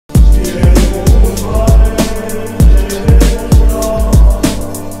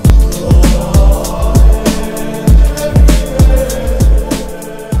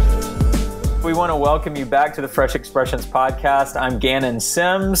welcome you back to the Fresh Expressions podcast. I'm Gannon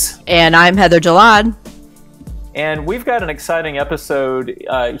Sims. And I'm Heather Jalad. And we've got an exciting episode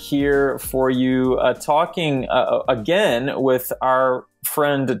here for you, talking again with our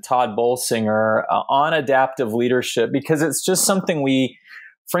friend Todd Bolsinger on adaptive leadership, because it's just something we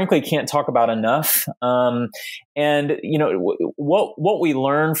frankly can't talk about enough. And you know what we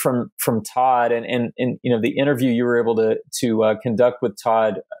learned from Todd, and you know the interview you were able to conduct with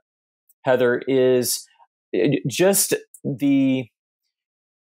Todd, Heather, is just the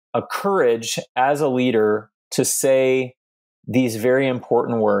courage as a leader to say these very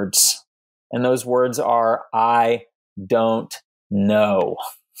important words. And those words are, I don't know.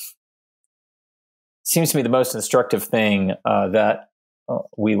 Seems to me the most instructive thing that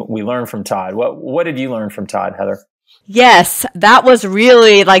we learned from Todd. What did you learn from Todd, Heather? Yes, that was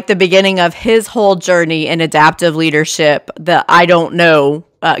really like the beginning of his whole journey in adaptive leadership, the I don't know,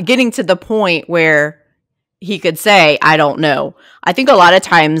 getting to the point where he could say, I don't know. I think a lot of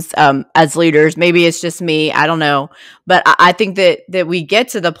times as leaders, maybe it's just me, I don't know. But I think that we get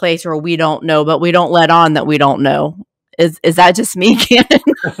to the place where we don't know, but we don't let on that we don't know. Is that just me, Gannon?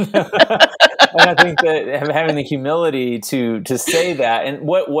 And I think that having the humility to say that, and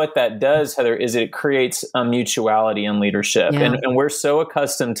what that does, Heather, is it creates a mutuality in leadership. Yeah. And we're so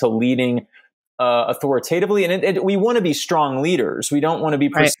accustomed to leading authoritatively, and we want to be strong leaders. We don't want to be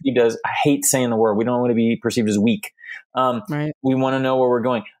perceived as, I hate saying the word, we don't want to be perceived as weak. We want to know where we're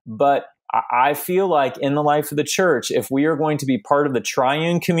going. But I feel like in the life of the church, if we are going to be part of the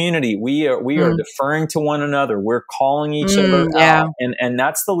triune community, we are deferring to one another. We're calling each other out. And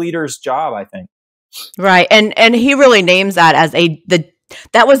that's the leader's job, I think. Right. And he really names that as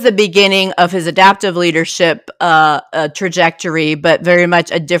that was the beginning of his adaptive leadership trajectory, but very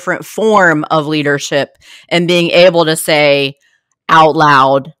much a different form of leadership, and being able to say out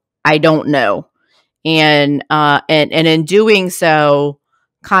loud, I don't know. And in doing so,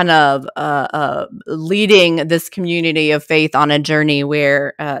 kind of leading this community of faith on a journey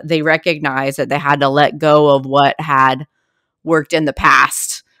where they recognize that they had to let go of what had worked in the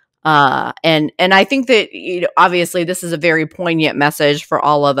past. And I think that, obviously this is a very poignant message for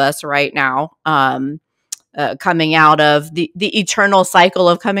all of us right now, coming out of the eternal cycle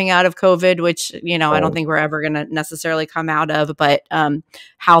of coming out of COVID, which, I don't think we're ever going to necessarily come out of, but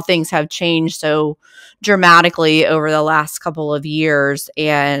how things have changed so dramatically over the last couple of years.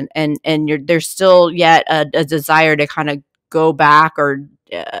 And there's still yet a desire to kind of go back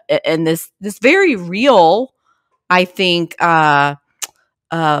and this very real, I think, battle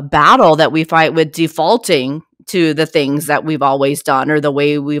that we fight with defaulting to the things that we've always done or the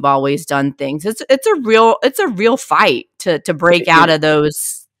way we've always done things. It's a real fight to break out of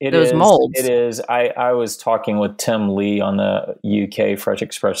those molds. It is. I was talking with Tim Lee on the UK Fresh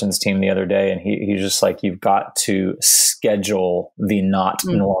Expressions team the other day, and he's just like, you've got to schedule the not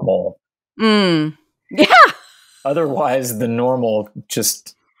normal. Yeah. Otherwise, the normal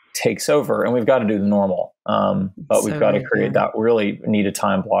just takes over, and we've got to do the normal. But we've got to create that, really need a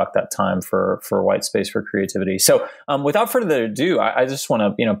time block, that time for white space for creativity. So without further ado, I just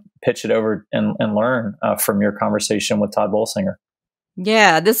want to, pitch it over and learn from your conversation with Todd Bolsinger.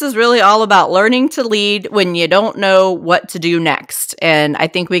 Yeah, this is really all about learning to lead when you don't know what to do next. And I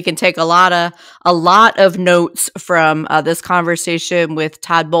think we can take a lot of notes from this conversation with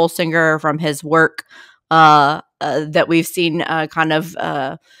Todd Bolsinger, from his work that we've seen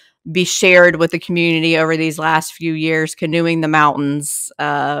be shared with the community over these last few years, Canoeing the Mountains,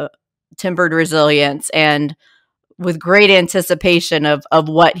 Tempered Resilience, and with great anticipation of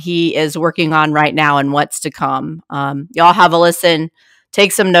what he is working on right now and what's to come. Y'all have a listen,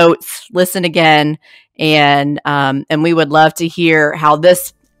 take some notes, listen again, and we would love to hear how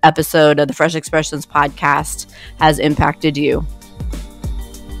this episode of the Fresh Expressions podcast has impacted you.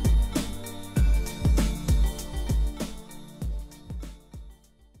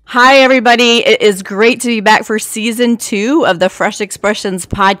 Hi, everybody. It is great to be back for season 2 of the Fresh Expressions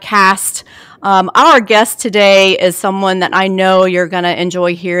podcast. Our guest today is someone that I know you're going to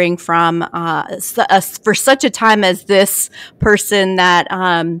enjoy hearing from for such a time as this person that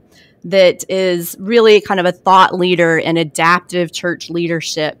is really kind of a thought leader in adaptive church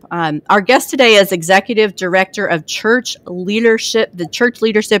leadership. Our guest today is Executive Director of Church Leadership, the Church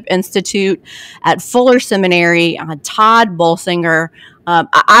Leadership Institute at Fuller Seminary, Todd Bolsinger.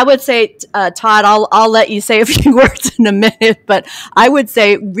 I would say, Todd, I'll let you say a few words in a minute, but I would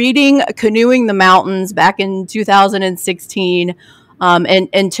say reading Canoeing the Mountains back in 2016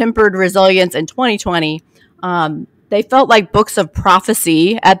 and Tempered Resilience in 2020, They felt like books of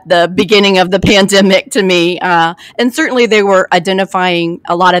prophecy at the beginning of the pandemic to me. And certainly they were identifying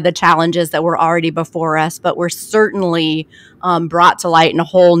a lot of the challenges that were already before us, but were certainly brought to light in a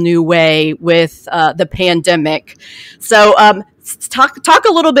whole new way with the pandemic. So talk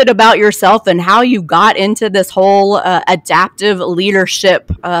a little bit about yourself and how you got into this whole adaptive leadership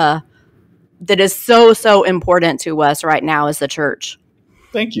that is so, so important to us right now as the church.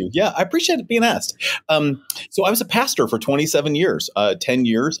 Thank you. Yeah, I appreciate it being asked. So I was a pastor for 27 years. 10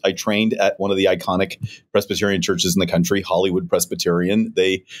 years, I trained at one of the iconic Presbyterian churches in the country, Hollywood Presbyterian.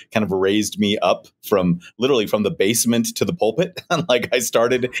 They kind of raised me up from literally from the basement to the pulpit. Like I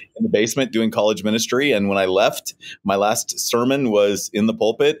started in the basement doing college ministry. And when I left, my last sermon was in the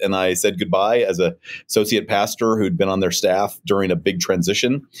pulpit. And I said goodbye as an associate pastor who'd been on their staff during a big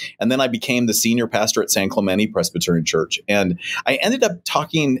transition. And then I became the senior pastor at San Clemente Presbyterian Church. And I ended up talking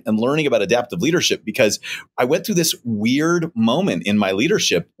and learning about adaptive leadership because I went through this weird moment in my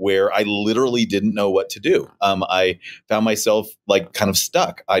leadership where I literally didn't know what to do. I found myself like kind of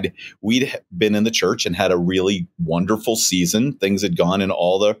stuck. We'd been in the church and had a really wonderful season. Things had gone in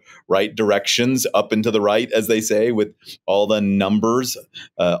all the right directions, up and to the right, as they say, with all the numbers,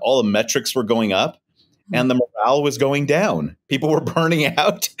 all the metrics were going up. And the morale was going down. People were burning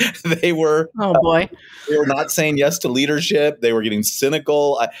out. They were, they were not saying yes to leadership. They were getting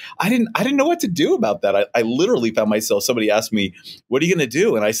cynical. I didn't know what to do about that. I literally found myself. Somebody asked me, "What are you going to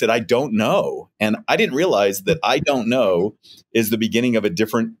do?" And I said, "I don't know." And I didn't realize that I don't know is the beginning of a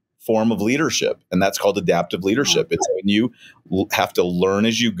different form of leadership, and that's called adaptive leadership. It's when you have to learn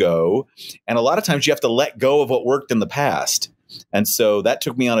as you go, and a lot of times you have to let go of what worked in the past. And so that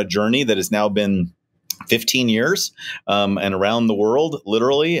took me on a journey that has now been 15 years and around the world,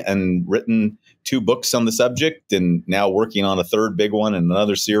 literally, and written 2 books on the subject and now working on a 3rd big one and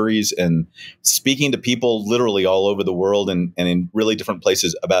another series and speaking to people literally all over the world and in really different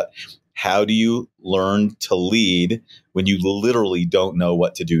places about how do you learn to lead when you literally don't know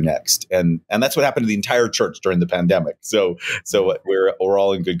what to do next. And that's what happened to the entire church during the pandemic. So we're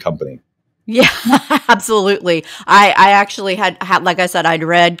all in good company. Yeah, absolutely. I actually had, like I said, I'd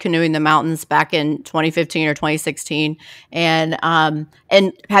read Canoeing the Mountains back in 2015 or 2016 and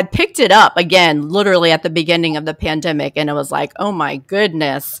had picked it up again, literally at the beginning of the pandemic. And it was like, oh my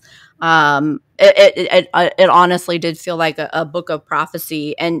goodness. It honestly did feel like a book of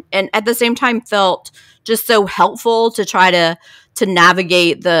prophecy and at the same time felt just so helpful to try to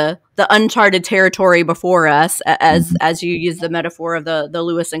navigate the uncharted territory before us, as you use the metaphor of the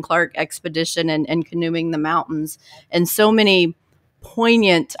Lewis and Clark expedition and canoeing the mountains, and so many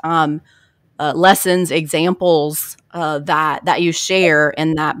poignant lessons, examples that you share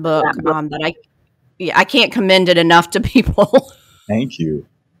in that book that I can't commend it enough to people. Thank you.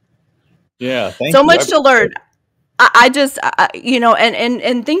 Yeah, thank so you. much to learn. I just,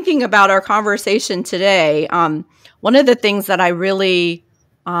 and thinking about our conversation today, one of the things that I really,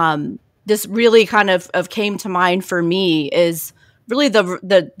 this really kind of came to mind for me is really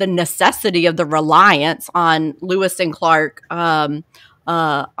the necessity of the reliance on Lewis and Clark, and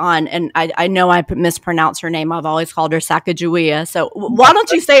I know I mispronounce her name. I've always called her Sacagawea. So why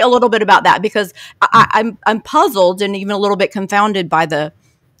don't you say a little bit about that? Because I'm puzzled and even a little bit confounded by the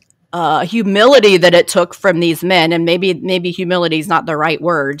humility that it took from these men, and maybe humility is not the right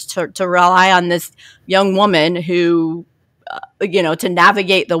word, to rely on this young woman who, to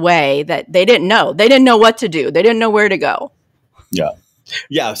navigate the way that they didn't know. They didn't know what to do. They didn't know where to go. Yeah.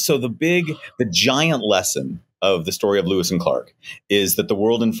 Yeah. So the giant lesson of the story of Lewis and Clark is that the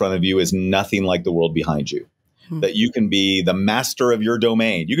world in front of you is nothing like the world behind you. That you can be the master of your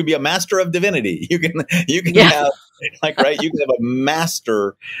domain. You can be a master of divinity. You can have you can have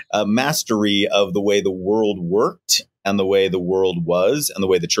a mastery of the way the world worked and the way the world was and the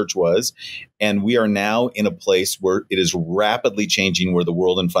way the church was. And we are now in a place where it is rapidly changing, where the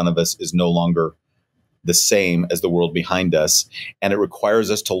world in front of us is no longer the same as the world behind us. And it requires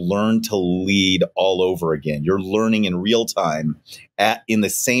us to learn to lead all over again. You're learning in real time in the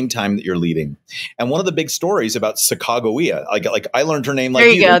same time that you're leading. And one of the big stories about Sacagawea, like I learned her name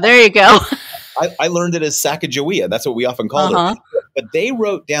like you. There you go. I learned it as Sacagawea. That's what we often called her. But they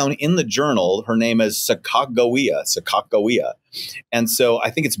wrote down in the journal her name as Sacagawea. And so I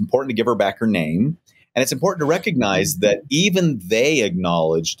think it's important to give her back her name. And it's important to recognize that even they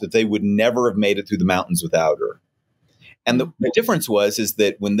acknowledged that they would never have made it through the mountains without her. And the difference is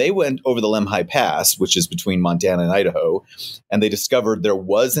that when they went over the Lemhi Pass, which is between Montana and Idaho, and they discovered there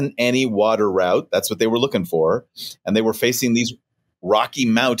wasn't any water route, that's what they were looking for, and they were facing these rocky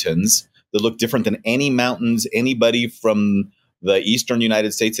mountains that looked different than any mountains anybody from the eastern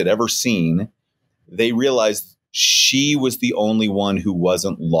United States had ever seen, they realized she was the only one who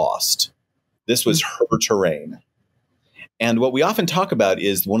wasn't lost. This was her terrain. And what we often talk about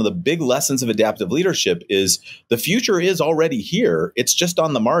is one of the big lessons of adaptive leadership is the future is already here. It's just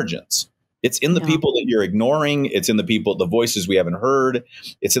on the margins. It's in the people that you're ignoring. It's in the people, the voices we haven't heard.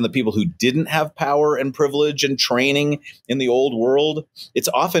 It's in the people who didn't have power and privilege and training in the old world. It's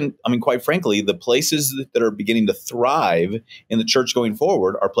often, I mean, quite frankly, the places that are beginning to thrive in the church going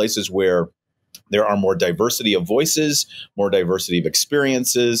forward are places where there are more diversity of voices, more diversity of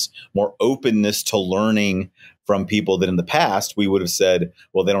experiences, more openness to learning from people that in the past we would have said,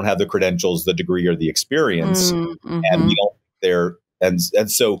 well, they don't have the credentials, the degree, or the experience. And we don't, they're, and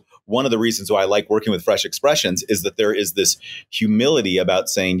so one of the reasons why I like working with Fresh Expressions is that there is this humility about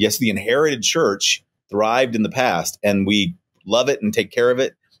saying, yes, the inherited church thrived in the past and we love it and take care of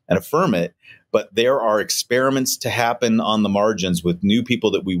it and affirm it. But there are experiments to happen on the margins with new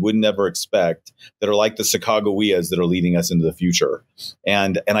people that we would never expect that are like the Sacagaweas that are leading us into the future.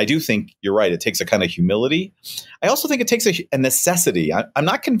 And I do think you're right. It takes a kind of humility. I also think it takes a necessity. I'm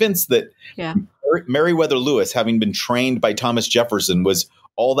not convinced that Meriwether Lewis, having been trained by Thomas Jefferson, was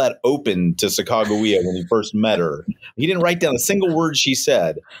all that open to Sacagawea when he first met her. He didn't write down a single word she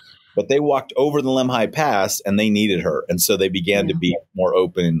said. But they walked over the Lemhi Pass and they needed her. And so they began to be more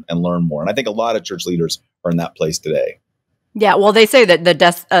open and learn more. And I think a lot of church leaders are in that place today. Yeah, well, they say that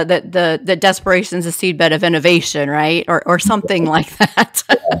the desperation is a seedbed of innovation, right? Or something like that.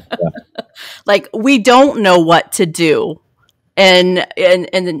 Like, we don't know what to do. And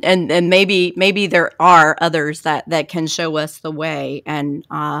maybe there are others that can show us the way.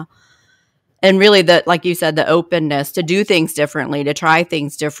 And really, like you said, the openness to do things differently, to try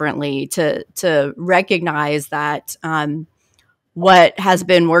things differently, to recognize that what has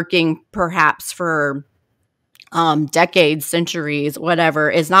been working perhaps for decades, centuries, whatever,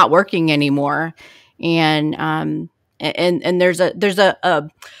 is not working anymore. And there's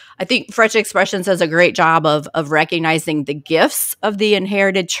a I think Fresh Expressions does a great job of recognizing the gifts of the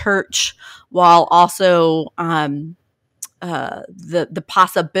inherited church while also the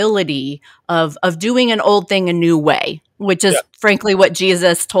possibility of doing an old thing a new way, which is frankly what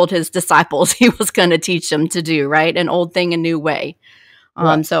Jesus told his disciples he was going to teach them to do, right? An old thing a new way.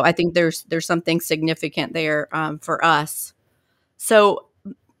 So I think there's something significant there for us. So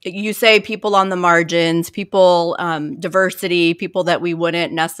you say people on the margins, people, diversity, people that we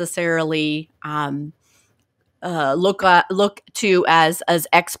wouldn't necessarily look to as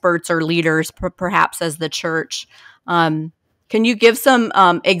experts or leaders, perhaps as the church. Can you give some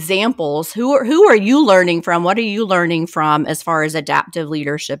examples? Who are you learning from? What are you learning from as far as adaptive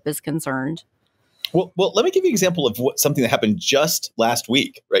leadership is concerned? Well, let me give you an example of something that happened just last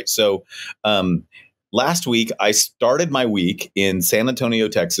week, right? So last week, I started my week in San Antonio,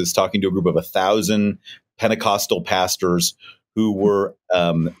 Texas, talking to a group of 1,000 Pentecostal pastors who were,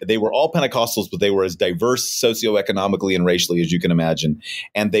 they were all Pentecostals, but they were as diverse socioeconomically and racially as you can imagine.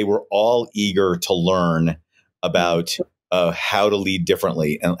 And they were all eager to learn about how to lead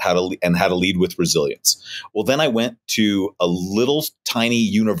differently and how to lead with resilience. Well, then I went to a little tiny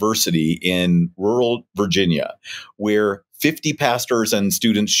university in rural Virginia where 50 pastors and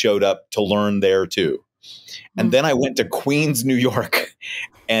students showed up to learn there too. And then I went to Queens, New York,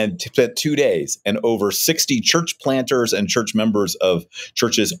 and spent 2 days, and over 60 church planters and church members of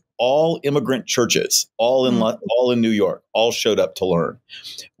churches, all immigrant churches, all in New York, all showed up to learn.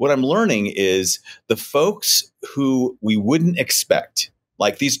 What I'm learning is the folks who we wouldn't expect,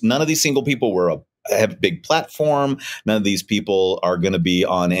 like none of these single people have a big platform. None of these people are going to be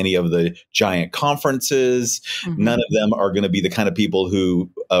on any of the giant conferences. None of them are going to be the kind of people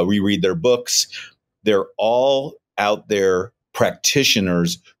who reread their books. They're all out there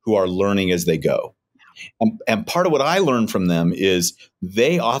practitioners who are learning as they go. And part of what I learned from them is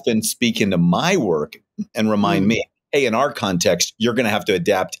they often speak into my work and remind me, hey, in our context, you're going to have to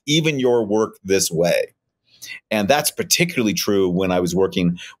adapt even your work this way. And that's particularly true when I was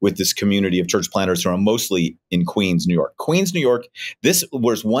working with this community of church planters who are mostly in Queens, New York. Queens, New York, this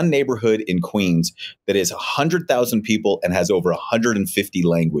was one neighborhood in Queens that is 100,000 people and has over 150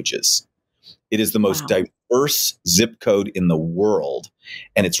 languages. It is the most diverse zip code in the world.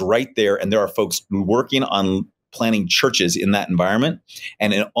 And it's right there. And there are folks working on planning churches in that environment.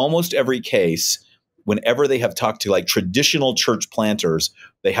 And in almost every case, whenever they have talked to like traditional church planters,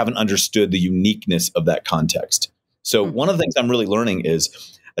 they haven't understood the uniqueness of that context. So one of the things I'm really learning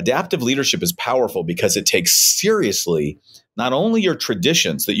is adaptive leadership is powerful because it takes seriously not only your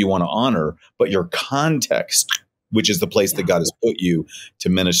traditions that you want to honor, but your context, which is the place that God has put you to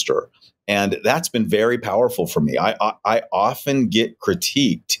minister. And that's been very powerful for me. I often get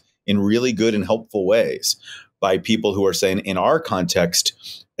critiqued in really good and helpful ways. by people who are saying, in our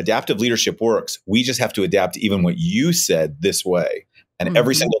context, adaptive leadership works. We just have to adapt even what you said this way. And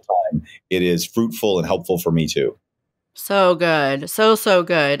every single time it is fruitful and helpful for me too. So good. So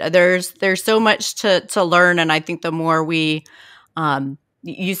good. There's so much to learn. And I think the more we,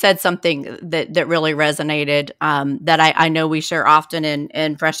 you said something that really resonated, that I know we share often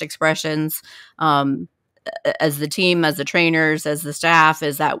in Fresh Expressions, as the team, as the trainers, as the staff,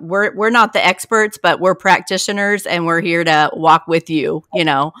 is that we're not the experts, but we're practitioners, and we're here to walk with you,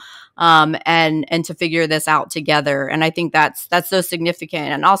 and to figure this out together. And I think that's so significant,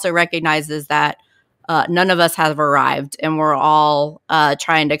 and also recognizes that none of us have arrived, and we're all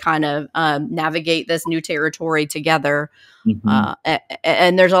trying to kind of navigate this new territory together.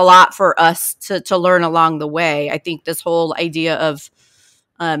 And there's a lot for us to learn along the way. I think this whole idea of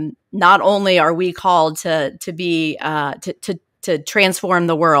not only are we called to be to transform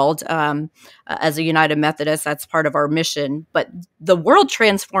the world as a United Methodist, that's part of our mission, but the world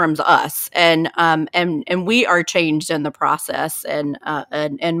transforms us, and we are changed in the process, and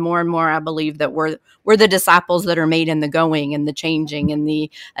more I believe that we're the disciples that are made in the going and the changing and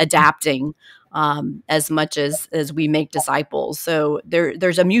the adapting, as much as we make disciples. So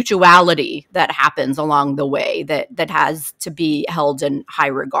there's a mutuality that happens along the way that has to be held in high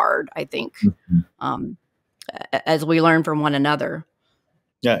regard, I think, as we learn from one another.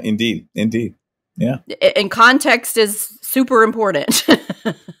 Yeah, indeed. Yeah. And context is super important.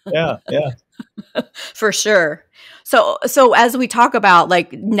 Yeah. For sure. So as we talk about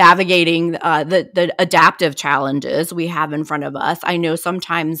like navigating the adaptive challenges we have in front of us, I know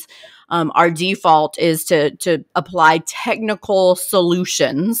sometimes our default is to apply technical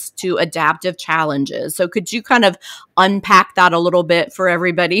solutions to adaptive challenges. So could you kind of unpack that a little bit for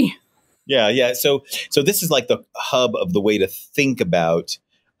everybody? Yeah. So this is like the hub of the way to think about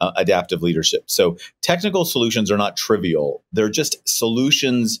adaptive leadership. So technical solutions are not trivial. They're just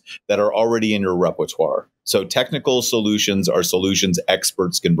solutions that are already in your repertoire. So technical solutions are solutions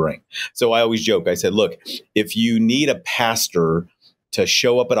experts can bring. So I always joke, I said, look, if you need a pastor to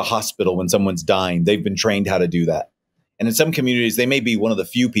show up at a hospital when someone's dying, they've been trained how to do that. And in some communities, they may be one of the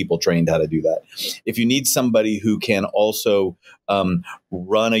few people trained how to do that. If you need somebody who can also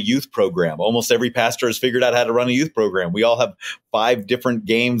run a youth program, almost every pastor has figured out how to run a youth program. We all have 5 different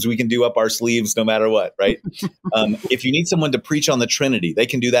games we can do up our sleeves no matter what, right? If you need someone to preach on the Trinity, they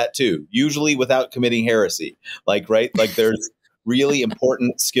can do that too, usually without committing heresy. Like there's really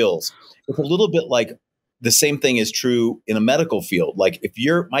important skills. It's a little bit like the same thing is true in a medical field. Like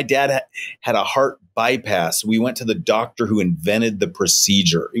my dad had a heart bypass. We went to the doctor who invented the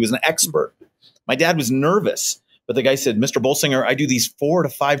procedure. He was an expert. My dad was nervous, but the guy said, Mr. Bolsinger, I do these 4 to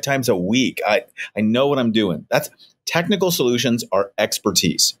 5 times a week. I know what I'm doing. That's technical solutions are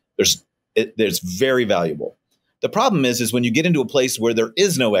expertise. There's very valuable. The problem is when you get into a place where there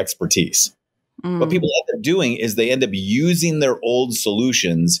is no expertise, what people end up doing is they end up using their old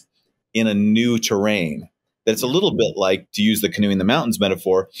solutions in a new terrain. That's a little bit like, to use the canoeing the mountains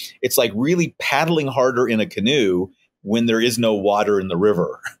metaphor, it's like really paddling harder in a canoe when there is no water in the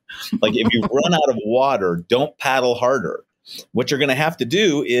river. Like if you run out of water, don't paddle harder. What you're going to have to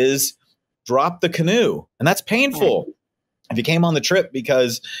do is drop the canoe. And that's painful. If you came on the trip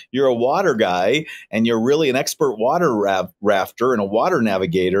because you're a water guy and you're really an expert water rafter and a water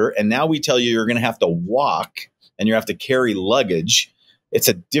navigator, and now we tell you you're going to have to walk and you have to carry luggage, it's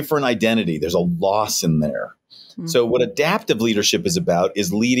a different identity. There's a loss in there. So what adaptive leadership is about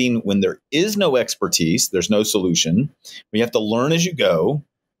is leading when there is no expertise, there's no solution. You have to learn as you go.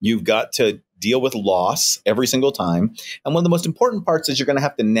 You've got to deal with loss every single time. And one of the most important parts is you're going to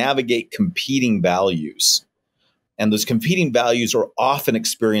have to navigate competing values. And those competing values are often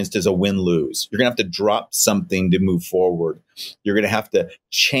experienced as a win-lose. You're going to have to drop something to move forward. You're going to have to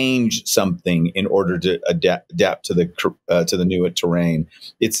change something in order to adapt to the new terrain.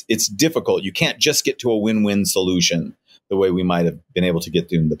 It's difficult. You can't just get to a win-win solution the way we might have been able to get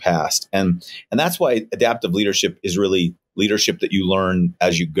to in the past. And that's why adaptive leadership is really leadership that you learn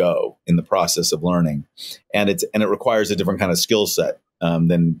as you go in the process of learning. And it requires a different kind of skill set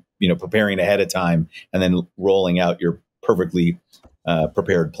than preparing ahead of time and then rolling out your perfectly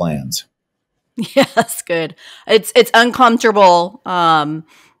prepared plans. Yes, good. It's uncomfortable.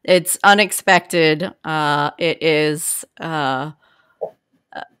 It's unexpected. It is,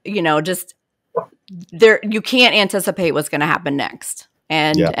 just there. You can't anticipate what's going to happen next,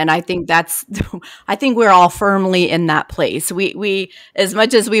 And I think I think we're all firmly in that place. We as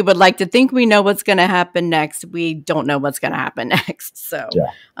much as we would like to think we know what's going to happen next, we don't know what's going to happen next. So,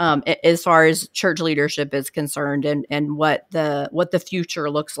 as far as church leadership is concerned, and what the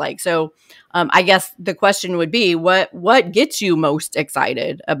future looks like. So, I guess the question would be, what gets you most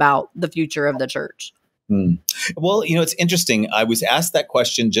excited about the future of the church? Well, it's interesting. I was asked that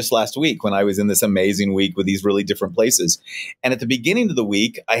question just last week when I was in this amazing week with these really different places. And at the beginning of the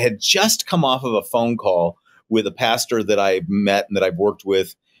week, I had just come off of a phone call with a pastor that I've met and that I've worked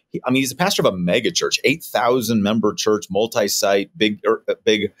with. He's a pastor of a mega church, 8,000 member church, multi-site, big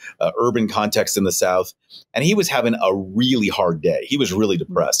urban context in the South. And he was having a really hard day. He was really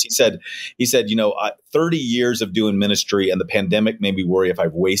depressed. He said, 30 years of doing ministry and the pandemic made me worry if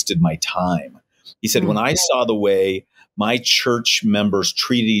I've wasted my time. He said, when I saw the way my church members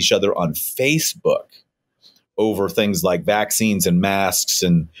treated each other on Facebook over things like vaccines and masks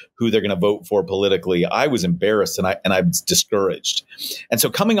and who they're going to vote for politically, I was embarrassed and I was discouraged. And so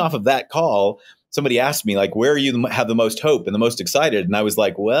coming off of that call, somebody asked me, like, where you have the most hope and the most excited? And I was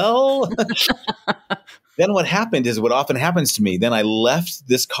like, well, then what happened is what often happens to me. Then I left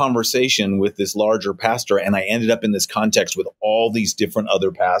this conversation with this larger pastor and I ended up in this context with all these different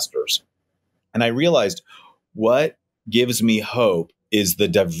other pastors. And I realized what gives me hope is the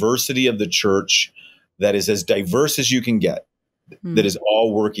diversity of the church that is as diverse as you can get, that is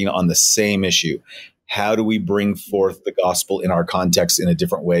all working on the same issue. How do we bring forth the gospel in our context in a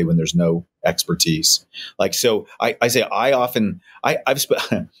different way when there's no expertise? Like, so I've in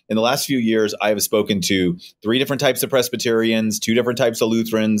the last few years, I have spoken to 3 different types of Presbyterians, 2 different types of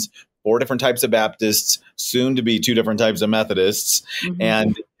Lutherans, 4 different types of Baptists, soon to be 2 different types of Methodists.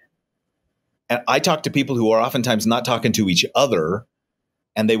 And I talk to people who are oftentimes not talking to each other,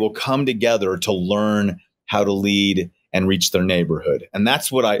 and they will come together to learn how to lead and reach their neighborhood. And that's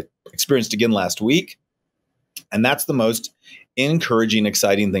what I experienced again last week. And that's the most encouraging,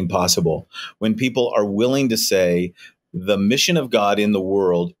 exciting thing possible. When people are willing to say the mission of God in the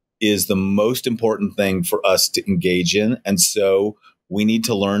world is the most important thing for us to engage in. And so we need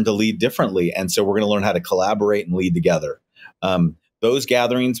to learn to lead differently. And so we're going to learn how to collaborate and lead together. Those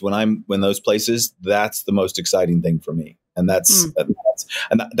gatherings, when those places, that's the most exciting thing for me. And it's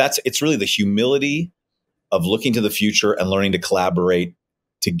really the humility of looking to the future and learning to collaborate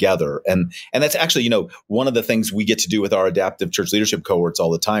together. And that's actually, one of the things we get to do with our adaptive church leadership cohorts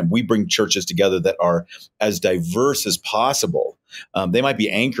all the time. We bring churches together that are as diverse as possible. They might be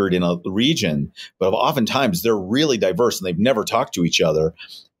anchored in a region, but oftentimes they're really diverse and they've never talked to each other.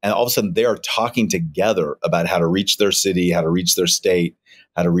 And all of a sudden they are talking together about how to reach their city, how to reach their state,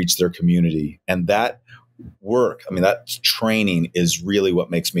 how to reach their community. And that work, that training is really what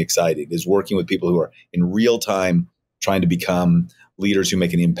makes me excited, is working with people who are in real time trying to become leaders who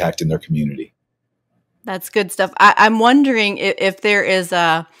make an impact in their community. That's good stuff. I'm wondering if there is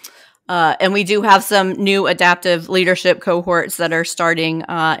and we do have some new adaptive leadership cohorts that are starting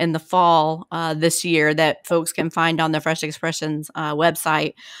in the fall this year that folks can find on the Fresh Expressions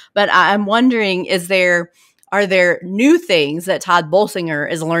website. But I'm wondering, are there new things that Todd Bolsinger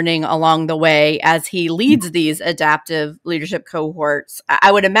is learning along the way as he leads these adaptive leadership cohorts?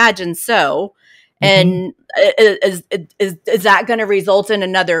 I would imagine so. And is that going to result in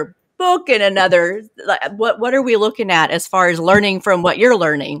another book and another? What are we looking at as far as learning from what you're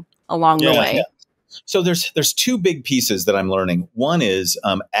learning along the way? Yeah. So there's 2 big pieces that I'm learning. One is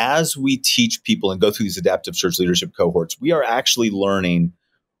as we teach people and go through these adaptive church leadership cohorts, we are actually learning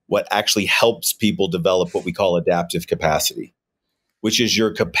what actually helps people develop what we call adaptive capacity, which is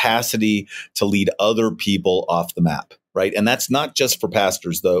your capacity to lead other people off the map, right? And that's not just for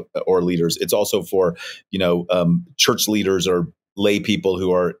pastors though, or leaders. It's also for, church leaders or lay people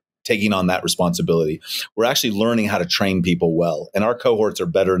who are taking on that responsibility. We're actually learning how to train people well. And our cohorts are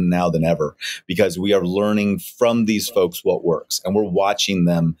better now than ever because we are learning from these folks what works and we're watching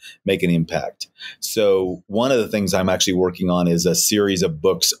them make an impact. So one of the things I'm actually working on is a series of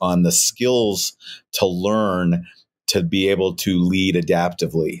books on the skills to learn to be able to lead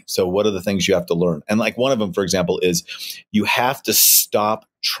adaptively. So what are the things you have to learn? And like one of them, for example, is you have to stop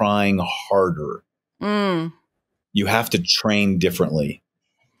trying harder. You have to train differently.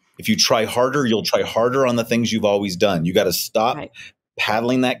 If you try harder, you'll try harder on the things you've always done. You got to stop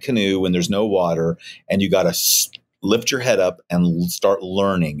paddling that canoe when there's no water, and you got to lift your head up and start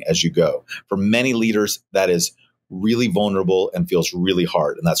learning as you go. For many leaders, that is really vulnerable and feels really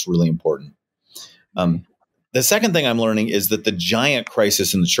hard, and that's really important. The second thing I'm learning is that the giant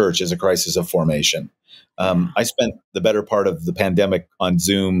crisis in the church is a crisis of formation. I spent the better part of the pandemic on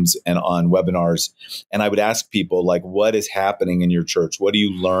Zooms and on webinars, and I would ask people, like, what is happening in your church? What are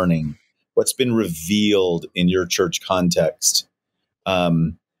you learning? What's been revealed in your church context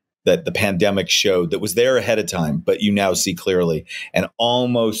that the pandemic showed that was there ahead of time, but you now see clearly? And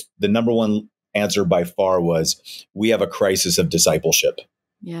almost the number one answer by far was, we have a crisis of discipleship.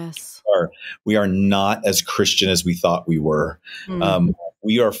 Yes. We are not as Christian as we thought we were.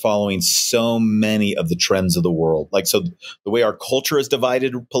 We are following so many of the trends of the world. Like, so the way our culture is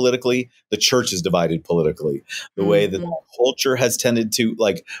divided politically, the church is divided politically. The way that the culture has tended to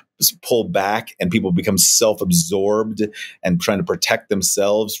like pull back and people become self-absorbed and trying to protect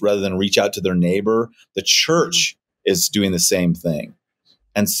themselves rather than reach out to their neighbor, the church is doing the same thing.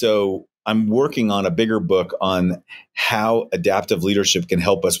 And so I'm working on a bigger book on how adaptive leadership can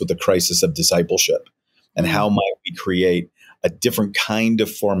help us with the crisis of discipleship, and how might we create a different kind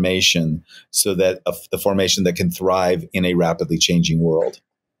of formation so that the formation that can thrive in a rapidly changing world.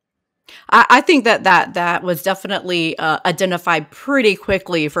 I think that was definitely identified pretty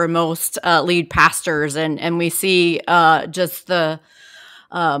quickly for most lead pastors, and we see just the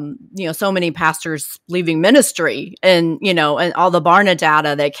so many pastors leaving ministry, and and all the Barna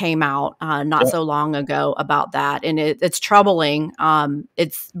data that came out not so long ago about that, and it's troubling.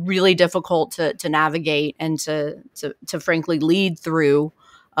 It's really difficult to navigate and to frankly lead through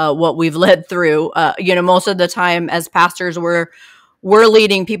what we've led through. Most of the time as pastors, we're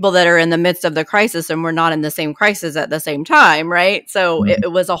leading people that are in the midst of the crisis, and we're not in the same crisis at the same time, right? So it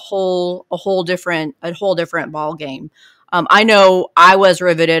was a whole different ball game. I know I was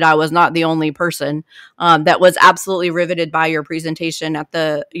riveted. I was not the only person that was absolutely riveted by your presentation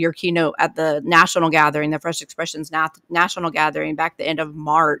at your keynote at the national gathering, the Fresh Expressions national gathering back the end of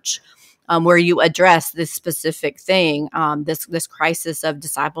March, where you addressed this specific thing, this crisis of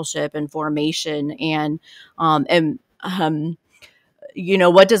discipleship and formation, and what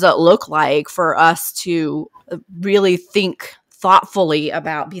does it look like for us to really be thoughtful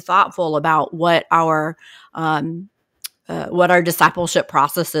about what our discipleship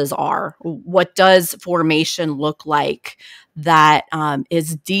processes are. What does formation look like that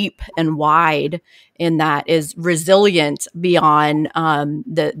is deep and wide, and that is resilient beyond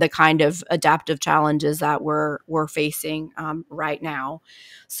the kind of adaptive challenges that we're facing right now?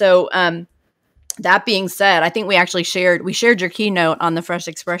 So that being said, I think we actually shared your keynote on the Fresh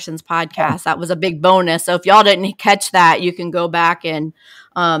Expressions podcast. That was a big bonus. So if y'all didn't catch that, you can go back and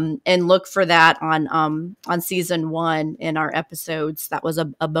look for that on season 1 in our episodes. That was a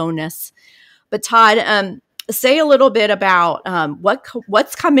bonus. But Todd, say a little bit about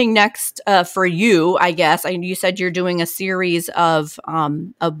what's coming next for you. I guess you said you're doing a series of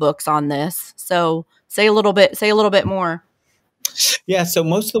books on this. So say a little bit more. Yeah. So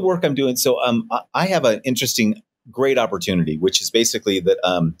most of the work I'm doing, I have an interesting, great opportunity, which is basically that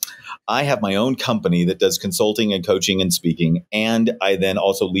I have my own company that does consulting and coaching and speaking. And I then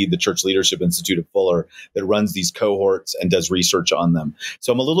also lead the Church Leadership Institute at Fuller that runs these cohorts and does research on them.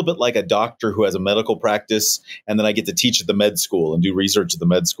 So I'm a little bit like a doctor who has a medical practice, and then I get to teach at the med school and do research at the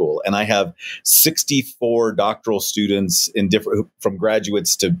med school. And I have 64 doctoral students from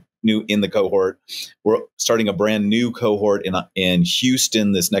graduates to new in the cohort. We're starting a brand new cohort in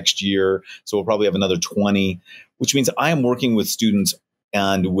Houston this next year. So we'll probably have another 20, which means I am working with students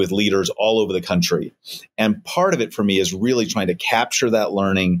and with leaders all over the country. And part of it for me is really trying to capture that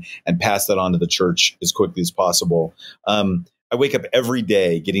learning and pass that on to the church as quickly as possible. I wake up every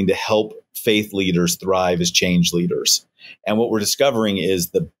day getting to help faith leaders thrive as change leaders. And what we're discovering is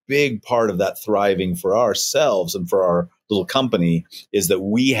the big part of that thriving for ourselves and for our little company is that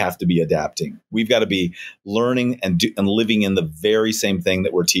we have to be adapting. We've got to be learning and living in the very same thing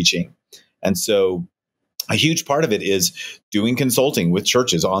that we're teaching. And so a huge part of it is doing consulting with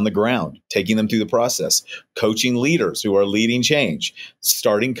churches on the ground, taking them through the process, coaching leaders who are leading change,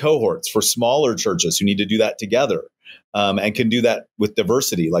 starting cohorts for smaller churches who need to do that together. And can do that with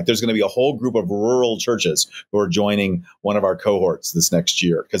diversity. Like there's going to be a whole group of rural churches who are joining one of our cohorts this next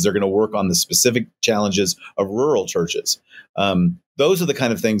year because they're going to work on the specific challenges of rural churches. Those are the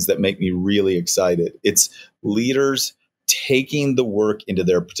kind of things that make me really excited. It's leaders taking the work into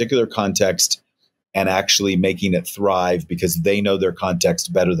their particular context and actually making it thrive because they know their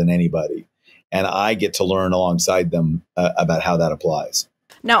context better than anybody. And I get to learn alongside them about how that applies.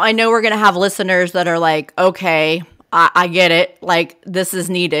 Now, I know we're going to have listeners that are like, okay, I get it. Like, this is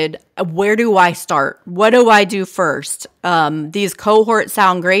needed. Where do I start? What do I do first? These cohorts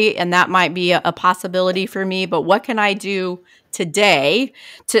sound great, and that might be a possibility for me, but what can I do today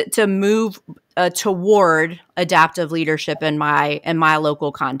to move toward adaptive leadership in my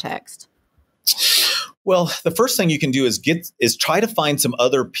local context? Well, the first thing you can do is try to find some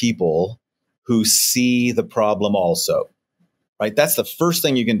other people who see the problem also. Right? That's the first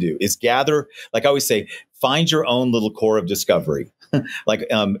thing you can do is gather, like I always say, find your own little core of discovery. Like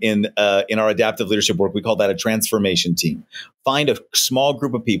in our adaptive leadership work, we call that a transformation team. Find a small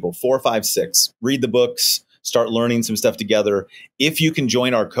group of people, 4, 5, 6, read the books, start learning some stuff together. If you can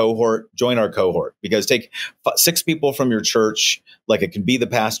join our cohort, because take 6 people from your church, like it can be the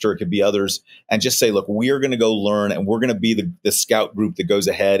pastor, it could be others, and just say, look, we are going to go learn, and we're going to be the scout group that goes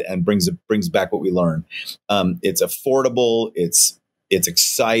ahead and brings back what we learn. It's affordable. It's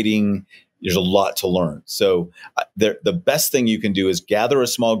exciting. There's a lot to learn. So the best thing you can do is gather a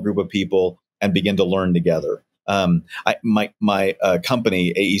small group of people and begin to learn together. My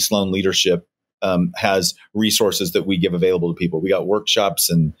company, AE Sloan Leadership, has resources that we give available to people. We got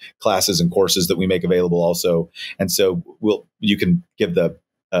workshops and classes and courses that we make available also. And so you can give the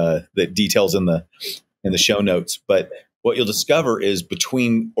details in the show notes. But what you'll discover is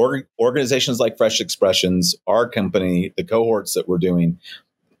between organizations like Fresh Expressions, our company, the cohorts that we're doing,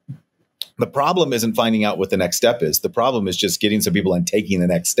 the problem isn't finding out what the next step is. The problem is just getting some people and taking the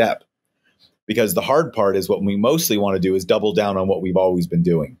next step. Because the hard part is what we mostly want to do is double down on what we've always been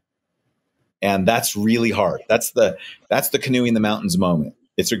doing. And that's really hard. That's the canoeing the mountains moment.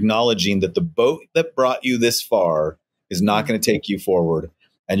 It's acknowledging that the boat that brought you this far is not going to take you forward,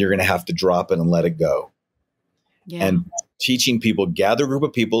 and you're going to have to drop it and let it go. Yeah. And teaching people, gather a group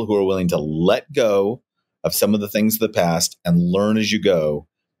of people who are willing to let go of some of the things of the past and learn as you go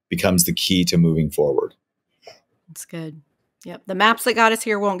becomes the key to moving forward. That's good. Yep. The maps that got us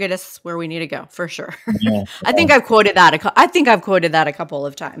here won't get us where we need to go, for sure. Yeah. I think I've quoted that a couple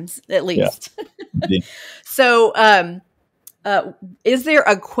of times, at least. Yeah. So, is there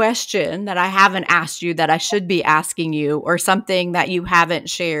a question that I haven't asked you that I should be asking you, or something that you haven't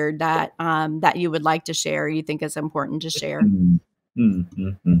shared that you would like to share, or you think is important to share?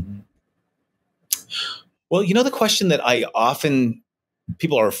 Mm-hmm. Well, the question that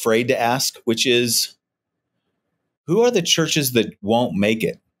people are afraid to ask, which is, who are the churches that won't make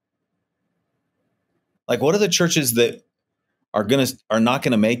it? Like, what are the churches that are not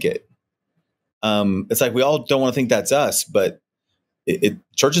going to make it? It's like we all don't want to think that's us, but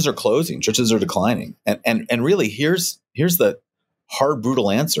churches are closing, churches are declining, and really, here's the hard, brutal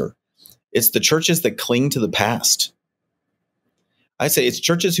answer: it's the churches that cling to the past. I say it's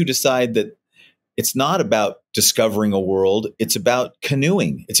churches who decide that it's not about discovering a world. It's about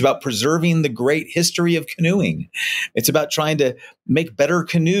canoeing. It's about preserving the great history of canoeing. It's about trying to make better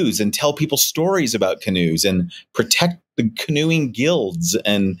canoes and tell people stories about canoes and protect the canoeing guilds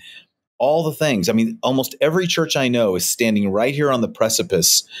and all the things. I mean, almost every church I know is standing right here on the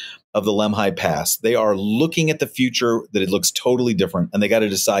precipice of the Lemhi Pass. They are looking at the future that it looks totally different, and they got to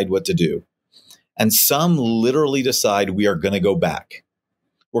decide what to do. And some literally decide we are going to go back.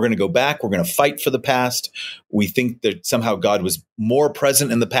 We're going to go back. We're going to fight for the past. We think that somehow God was more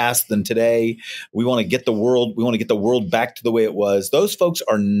present in the past than today. We want to get the world. We want to get the world back to the way it was. Those folks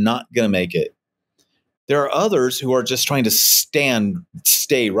are not going to make it. There are others who are just trying to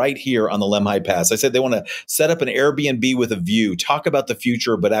stay right here on the Lemhi Pass. I said they want to set up an Airbnb with a view, talk about the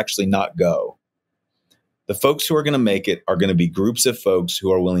future, but actually not go. The folks who are going to make it are going to be groups of folks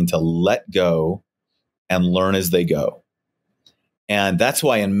who are willing to let go and learn as they go. And that's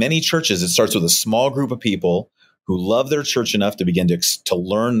why in many churches, it starts with a small group of people who love their church enough to begin to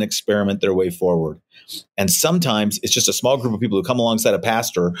learn and experiment their way forward. And sometimes it's just a small group of people who come alongside a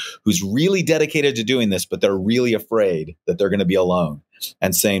pastor who's really dedicated to doing this, but they're really afraid that they're going to be alone,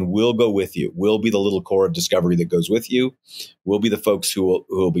 and saying, we'll go with you. We'll be the little core of discovery that goes with you. We'll be the folks who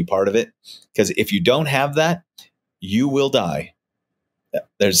will be part of it. Because if you don't have that, you will die.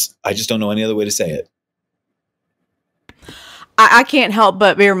 I just don't know any other way to say it. I can't help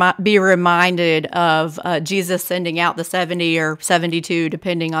but be reminded of Jesus sending out the 70 or 72,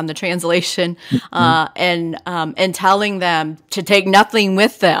 depending on the translation, and telling them to take nothing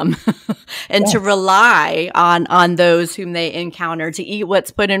with them and to rely on those whom they encounter, to eat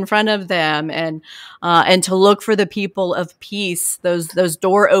what's put in front of them, and to look for the people of peace, those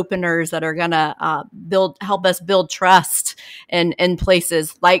door openers that are going to help us build trust in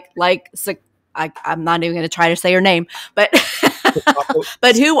places like I'm not even going to try to say her name, but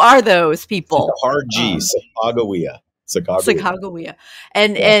but who are those people? Hard G, Sacagawea.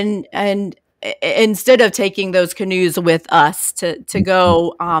 And instead of taking those canoes with us to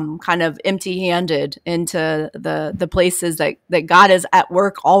go kind of empty-handed into the places that God is at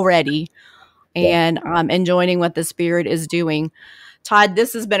work already, and joining what the Spirit is doing. Todd,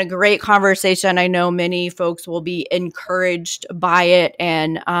 this has been a great conversation. I know many folks will be encouraged by it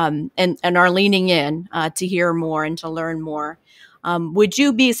and are leaning in to hear more and to learn more. Would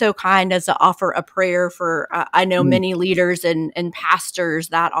you be so kind as to offer a prayer for, I know many leaders and pastors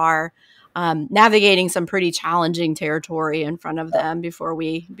that are navigating some pretty challenging territory in front of them before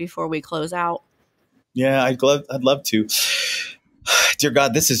we close out? Yeah, I'd love to. Dear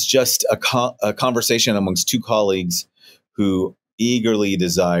God, this is just a conversation amongst two colleagues who eagerly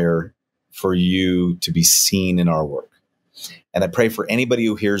desire for you to be seen in our work. And I pray for anybody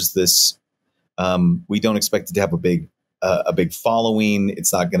who hears this. We don't expect it to have a big following.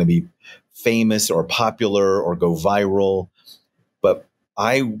 It's not going to be famous or popular or go viral. But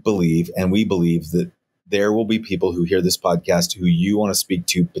I believe, and we believe, that there will be people who hear this podcast who you want to speak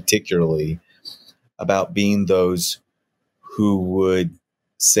to particularly about being those who would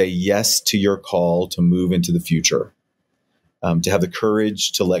say yes to your call to move into the future. To have the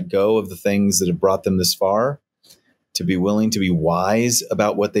courage to let go of the things that have brought them this far, to be willing to be wise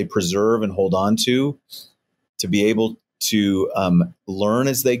about what they preserve and hold on to be able to learn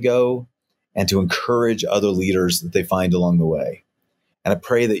as they go, and to encourage other leaders that they find along the way. And I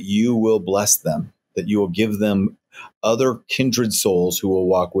pray that you will bless them, that you will give them other kindred souls who will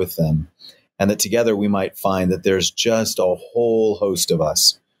walk with them, and that together we might find that there's just a whole host of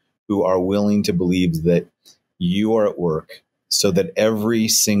us who are willing to believe that you are at work, so that every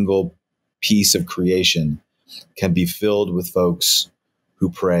single piece of creation can be filled with folks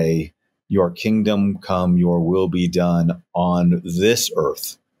who pray, your kingdom come, your will be done on this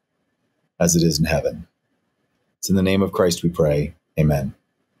earth as it is in heaven. It's in the name of Christ we pray. Amen.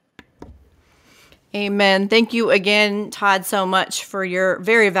 Amen. Thank you again, Todd, so much for your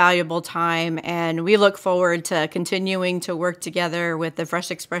very valuable time. And we look forward to continuing to work together with the Fresh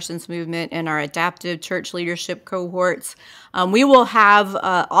Expressions movement and our adaptive church leadership cohorts. We will have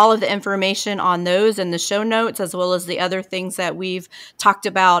all of the information on those in the show notes, as well as the other things that we've talked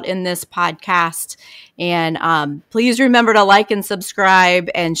about in this podcast. And please remember to like and subscribe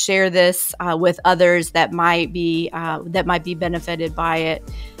and share this with others that might be benefited by it.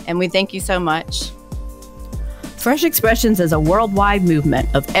 And we thank you so much. Fresh Expressions is a worldwide movement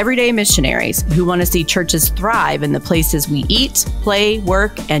of everyday missionaries who want to see churches thrive in the places we eat, play,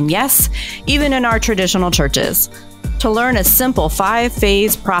 work, and yes, even in our traditional churches. To learn a simple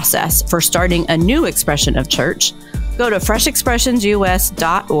 5-phase process for starting a new expression of church, go to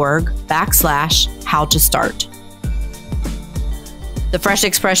freshexpressionsus.org/how-to-start. The Fresh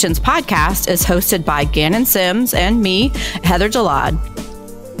Expressions podcast is hosted by Gannon Sims and me, Heather Jalad.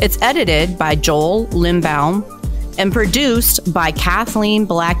 It's edited by Joel Limbaum and produced by Kathleen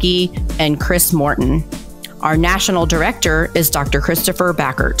Blackie and Chris Morton. Our national director is Dr. Christopher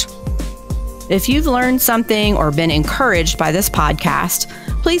Backert. If you've learned something or been encouraged by this podcast,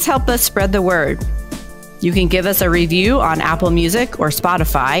 please help us spread the word. You can give us a review on Apple Music or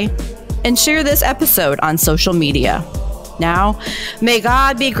Spotify and share this episode on social media. Now, may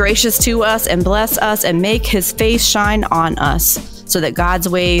God be gracious to us and bless us and make his face shine on us, so that God's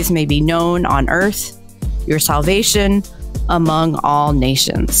ways may be known on earth, your salvation among all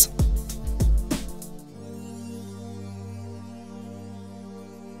nations.